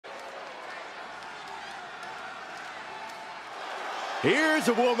Here's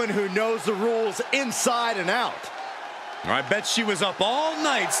a woman who knows the rules inside and out. I bet she was up all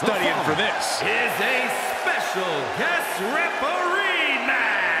night studying for this. Is a special guest referee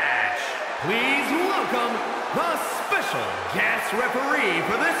match. Please welcome the special guest referee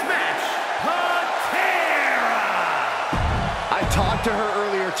for this match, Patera. I talked to her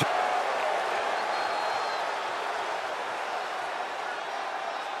earlier too.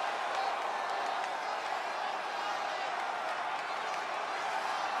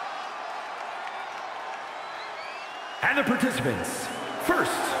 And the participants,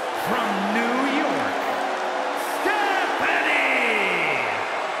 first from New York, Stephanie!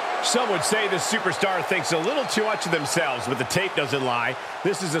 Some would say the superstar thinks a little too much of themselves, but the tape doesn't lie.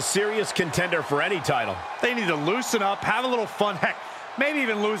 This is a serious contender for any title. They need to loosen up, have a little fun, heck, maybe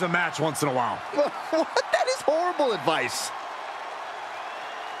even lose a match once in a while. What? That is horrible advice.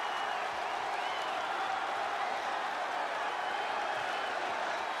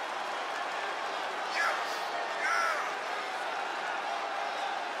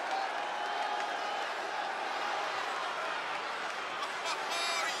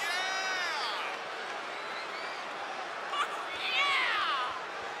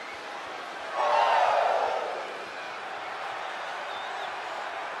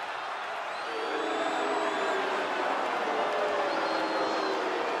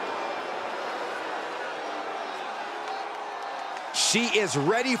 She is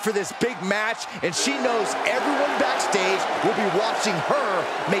ready for this big match, and she knows everyone backstage will be watching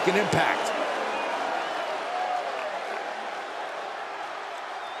her make an impact.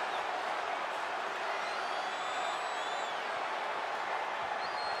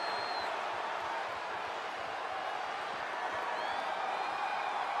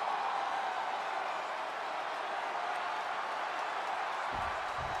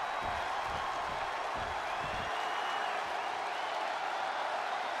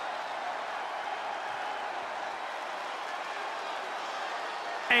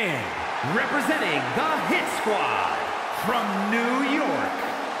 And representing the Hit Squad from New York,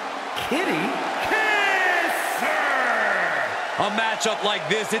 Kitty Kisser! A matchup like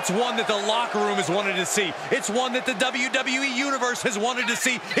this, it's one that the locker room has wanted to see. It's one that the WWE Universe has wanted to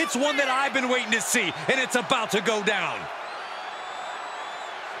see. It's one that I've been waiting to see, and it's about to go down.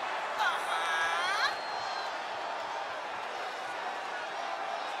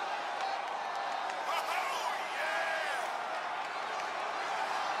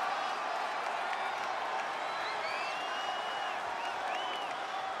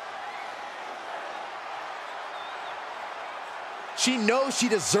 She knows she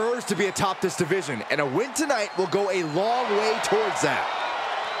deserves to be atop this division, and a win tonight will go a long way towards that.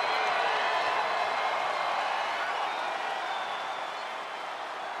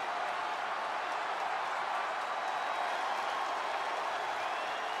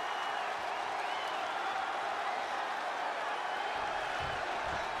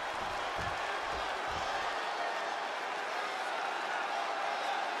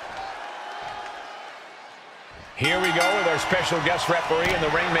 Here we go with our special guest referee in the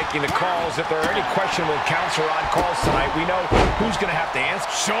ring making the calls. If there are any questionable counts or odd calls tonight, we know who's going to have to answer.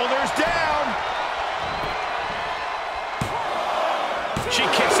 Shoulders down. She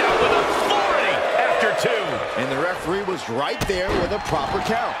kicks out with authority after two. And the referee was right there with a proper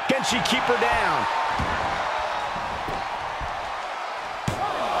count. Can she keep her down?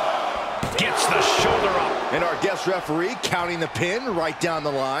 Gets the shoulder up. And our guest referee counting the pin right down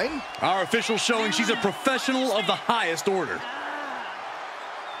the line. Our official showing she's a professional of the highest order.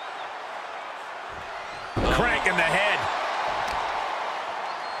 Crank in the head.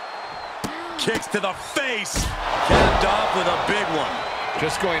 Kicks to the face. Capped off with a big one.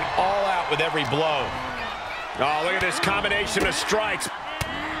 Just going all out with every blow. Oh, look at this combination of strikes.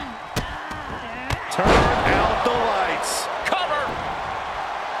 Turn out the lights. Cover.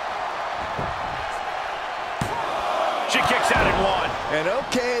 She kicks out at one. And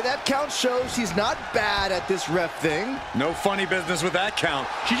okay, that count shows she's not bad at this ref thing. No funny business with that count.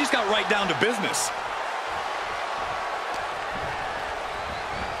 She just got right down to business.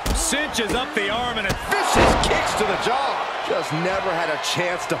 Cinches up the arm and Vicious kicks to the jaw. Just never had a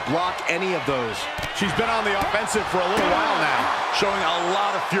chance to block any of those. she's been on the offensive for a little while now, showing a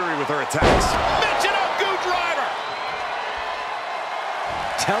lot of fury with her attacks. Mention a goo driver.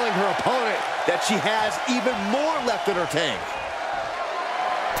 Telling her opponent that she has even more left in her tank.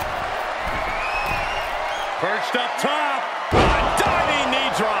 Perched up top. A diving knee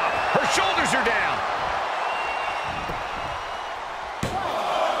drop. Her shoulders are down.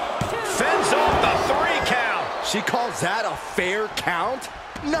 Fends off the 3 count. She calls that a fair count?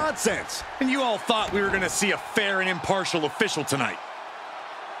 Nonsense. And you all thought we were going to see a fair and impartial official tonight.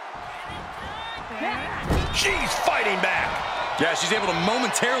 She's fighting back. Yeah, she's able to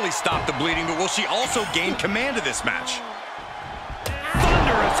momentarily stop the bleeding, but will she also gain command of this match?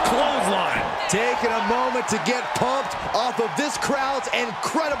 Thunderous clothesline. Taking a moment to get pumped off of this crowd's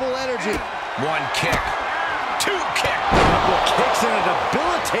incredible energy. One kick. Two kick. Couple kicks and a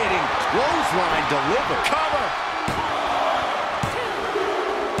debilitating clothesline delivered. Cover.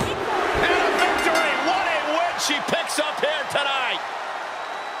 And a victory. What a win she picked.